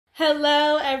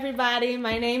Hello everybody,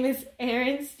 my name is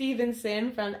Eirin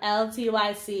Stevenson from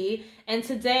LTYC, and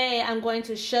today I'm going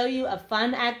to show you a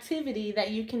fun activity that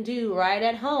you can do right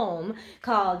at home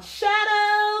called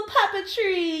shadow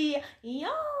puppetry.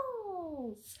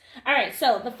 Yes! Alright,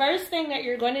 so the first thing that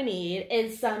you're going to need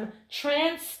is some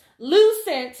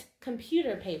translucent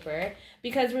computer paper,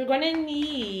 because we're going to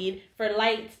need for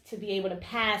light to be able to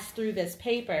pass through this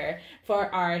paper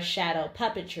for our shadow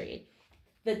puppetry.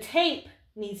 The tape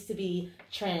needs to be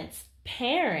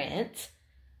transparent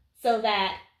so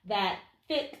that that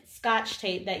thick scotch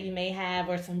tape that you may have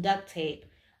or some duct tape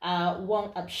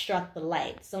won't obstruct the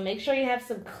light. So make sure you have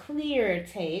some clear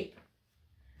tape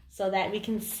so that we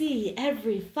can see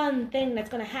every fun thing that's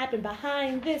going to happen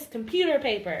behind this computer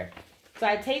paper. So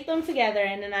I taped them together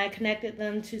and then I connected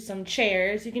them to some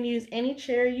chairs. You can use any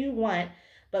chair you want,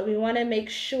 but we want to make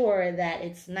sure that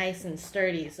it's nice and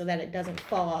sturdy so that it doesn't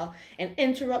fall and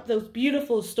interrupt those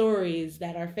beautiful stories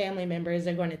that our family members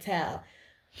are going to tell.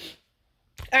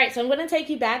 All right, so I'm going to take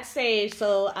you backstage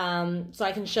so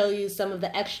I can show you some of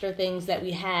the extra things that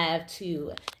we have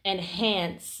to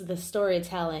enhance the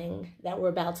storytelling that we're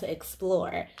about to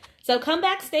explore. So come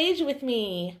backstage with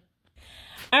me.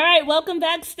 All right, welcome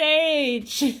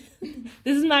backstage.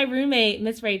 This is my roommate,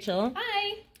 Miss Rachel.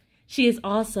 Hi. She is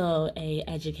also an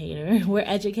educator. We're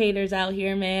educators out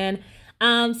here, man.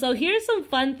 So here's some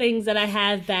fun things that I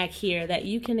have back here that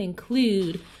you can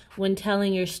include when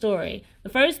telling your story. The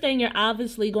first thing you're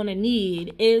obviously going to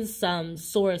need is some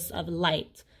source of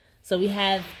light. So we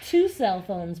have two cell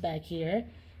phones back here.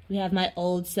 We have my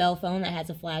old cell phone that has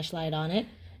a flashlight on it.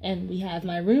 And we have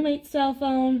my roommate's cell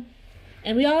phone.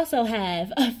 And we also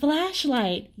have a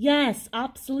flashlight. Yes,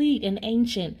 obsolete and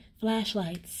ancient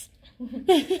flashlights.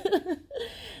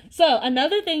 So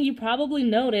another thing you probably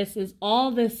noticed is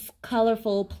all this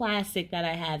colorful plastic that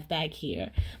I have back here.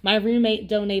 My roommate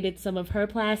donated some of her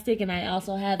plastic and I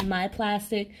also have my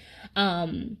plastic.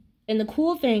 And the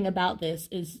cool thing about this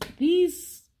is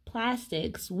these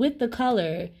plastics with the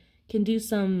color can do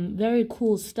some very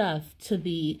cool stuff to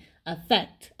the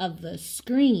effect of the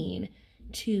screen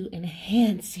to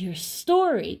enhance your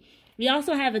story. We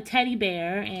also have a teddy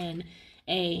bear and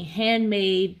a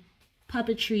handmade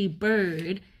puppetry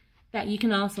bird that you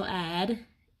can also add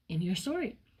in your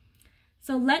story.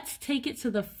 So let's take it to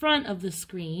the front of the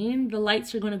screen. The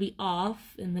lights are going to be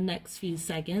off in the next few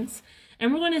seconds.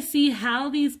 And we're going to see how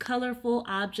these colorful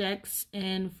objects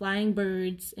and flying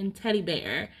birds and teddy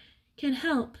bear can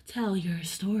help tell your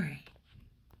story.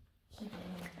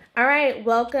 All right,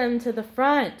 welcome to the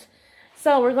front.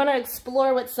 So we're going to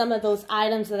explore with some of those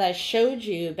items that I showed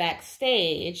you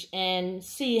backstage and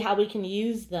see how we can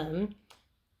use them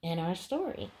in our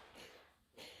story.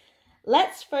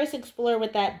 Let's first explore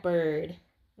with that bird.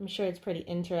 I'm sure it's pretty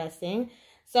interesting.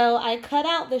 So I cut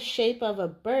out the shape of a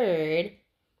bird.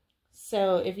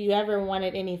 So if you ever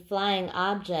wanted any flying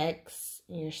objects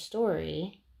in your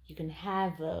story, you can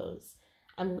have those.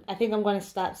 I think I'm going to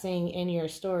stop saying in your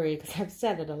story because I've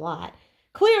said it a lot.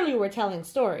 Clearly we're telling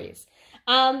stories.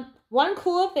 One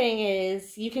cool thing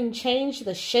is you can change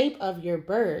the shape of your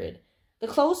bird. The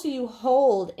closer you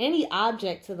hold any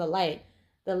object to the light,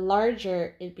 the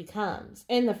larger it becomes.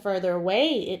 And the further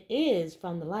away it is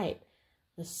from the light,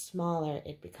 the smaller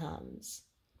it becomes.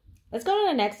 Let's go to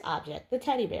the next object, the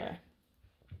teddy bear.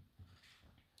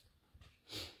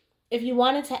 If you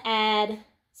wanted to add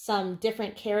some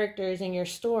different characters in your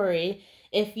story,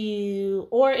 if you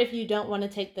don't want to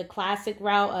take the classic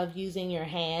route of using your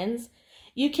hands,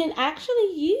 you can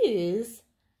actually use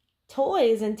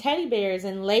toys and teddy bears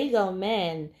and Lego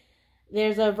men.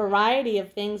 There's a variety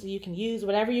of things you can use,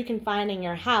 whatever you can find in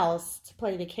your house to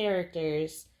play the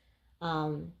characters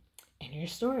in your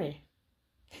story.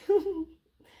 Ooh,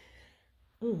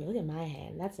 look at my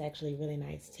hand. That's actually really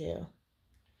nice too.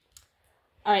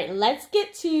 All right, let's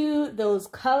get to those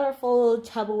colorful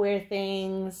Tupperware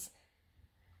things.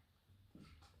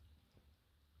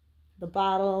 The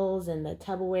bottles and the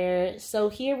Tupperware. So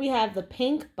here we have the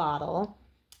pink bottle.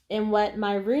 And what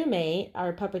my roommate,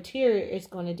 our puppeteer, is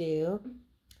going to do,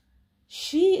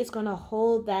 she is going to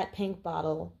hold that pink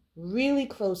bottle really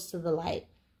close to the light.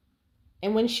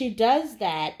 And when she does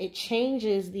that, it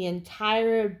changes the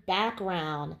entire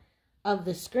background of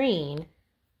the screen.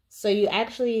 So you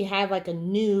actually have like a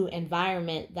new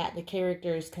environment that the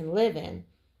characters can live in.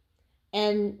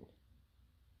 And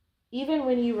even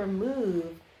when you remove,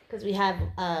 because we have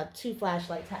two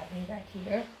flashlights happening back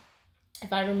here,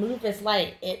 if I remove this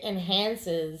light, it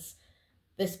enhances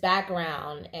this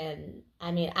background. And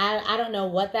I mean, I don't know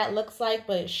what that looks like,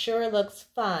 but it sure looks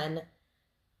fun.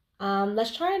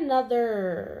 Let's try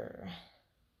another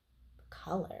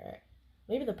color.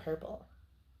 maybe the purple.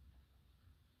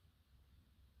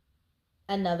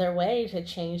 Another way to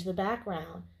change the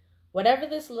background. Whatever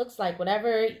this looks like,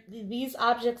 whatever, these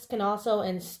objects can also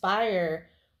inspire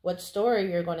what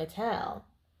story you're going to tell.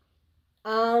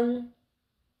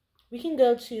 We can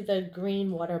go to the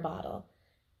green water bottle.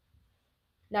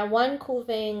 Now, one cool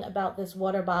thing about this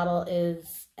water bottle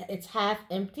is it's half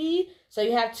empty. So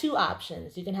you have two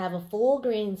options. You can have a full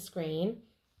green screen.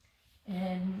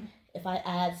 And if I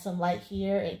add some light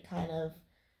here, it kind of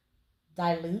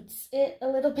dilutes it a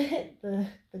little bit, the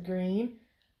green.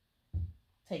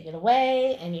 Take it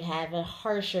away and you have a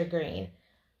harsher green.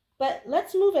 But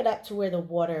let's move it up to where the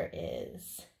water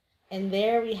is. And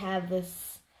there we have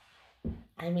this,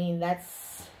 I mean,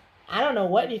 I don't know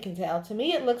what you can tell. To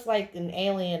me, it looks like an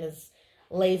alien is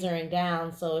lasering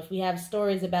down. So if we have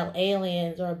stories about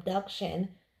aliens or abduction,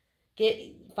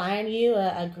 find you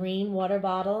a green water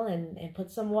bottle and put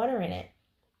some water in it.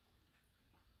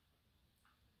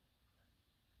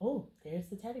 Oh, there's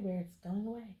the teddy bear. It's going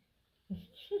away.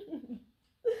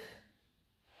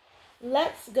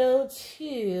 Let's go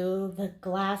to the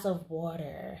glass of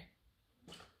water.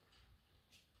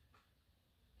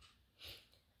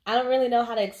 I don't really know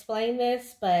how to explain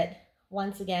this, but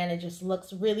once again, it just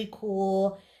looks really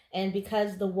cool. And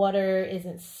because the water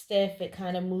isn't stiff, it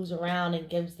kind of moves around and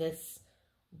gives this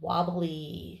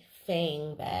wobbly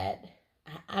thing that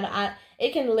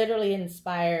it can literally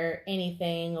inspire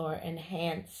anything or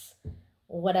enhance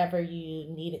whatever you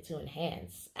need it to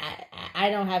enhance. I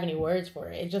don't have any words for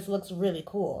it. It just looks really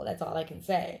cool. That's all I can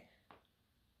say.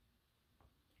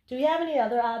 Do we have any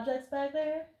other objects back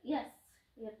there? Yes.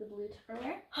 We have the blue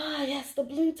Tupperware. Ah, yes, the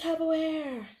blue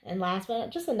Tupperware. And last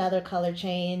but just another color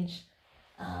change.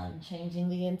 Changing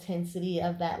the intensity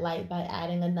of that light by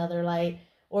adding another light.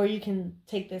 Or you can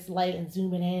take this light and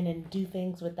zoom it in and do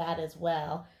things with that as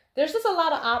well. There's just a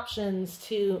lot of options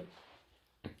to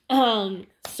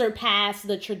surpass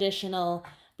the traditional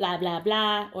blah, blah,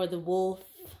 blah, or the wolf.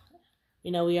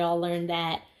 You know, we all learned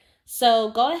that. So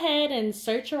go ahead and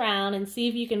search around and see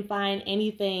if you can find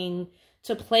anything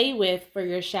to play with for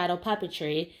your shadow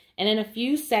puppetry. And in a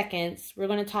few seconds, we're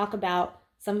going to talk about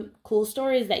some cool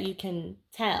stories that you can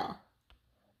tell.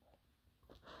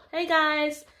 Hey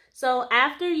guys, so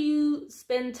after you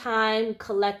spend time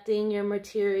collecting your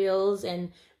materials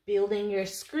and building your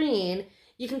screen,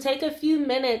 you can take a few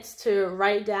minutes to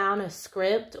write down a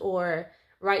script or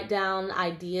write down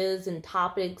ideas and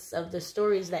topics of the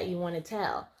stories that you want to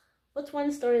tell. What's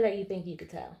one story that you think you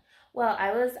could tell? Well,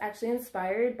 I was actually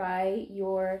inspired by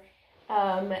the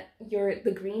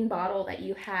green bottle that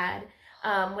you had.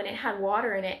 When it had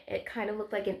water in it, it kind of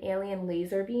looked like an alien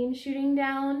laser beam shooting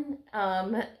down.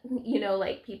 You know,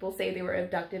 like people say they were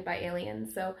abducted by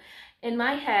aliens. So in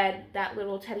my head, that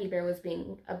little teddy bear was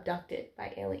being abducted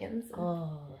by aliens.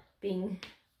 Being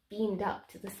beamed up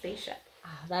to the spaceship.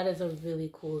 Oh, that is a really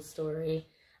cool story.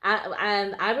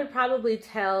 I would probably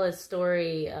tell a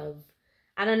story of,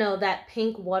 I don't know, that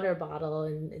pink water bottle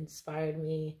inspired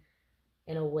me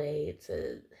in a way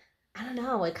to, I don't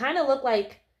know, it kind of looked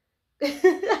like, what does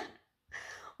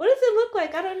it look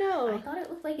like? I don't know. I thought it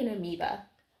looked like an amoeba.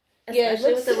 Yeah,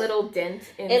 Especially with a little dent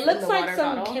in the water bottle. It looks like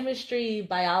some chemistry,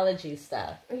 biology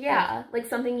stuff. Yeah, like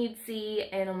something you'd see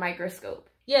in a microscope.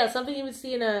 Yeah, something you would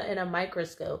see in a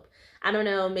microscope. I don't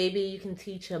know, maybe you can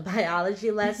teach a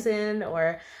biology lesson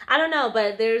or, I don't know,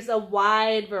 but there's a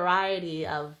wide variety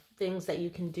of things that you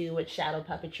can do with shadow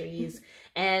puppetries.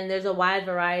 And there's a wide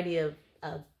variety of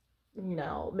you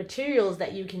know, materials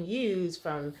that you can use,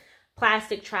 from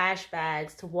plastic trash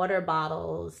bags to water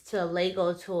bottles to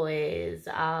Lego toys,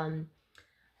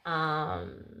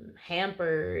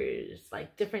 hampers,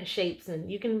 like different shapes,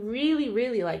 and you can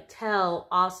really like tell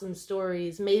awesome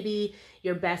stories. Maybe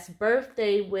your best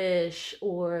birthday wish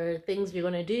or things you're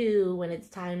gonna do when it's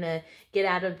time to get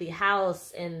out of the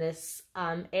house and this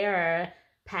era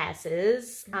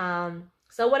passes.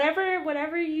 So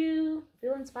whatever you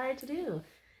feel inspired to do,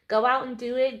 go out and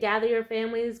do it. Gather your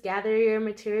families, gather your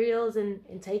materials,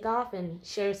 and take off and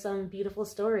share some beautiful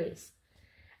stories.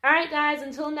 All right, guys,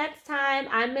 until next time,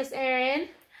 I'm Miss Eirin.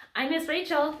 I'm Miss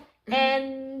Rachel.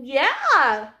 And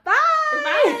yeah, bye.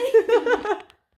 Bye.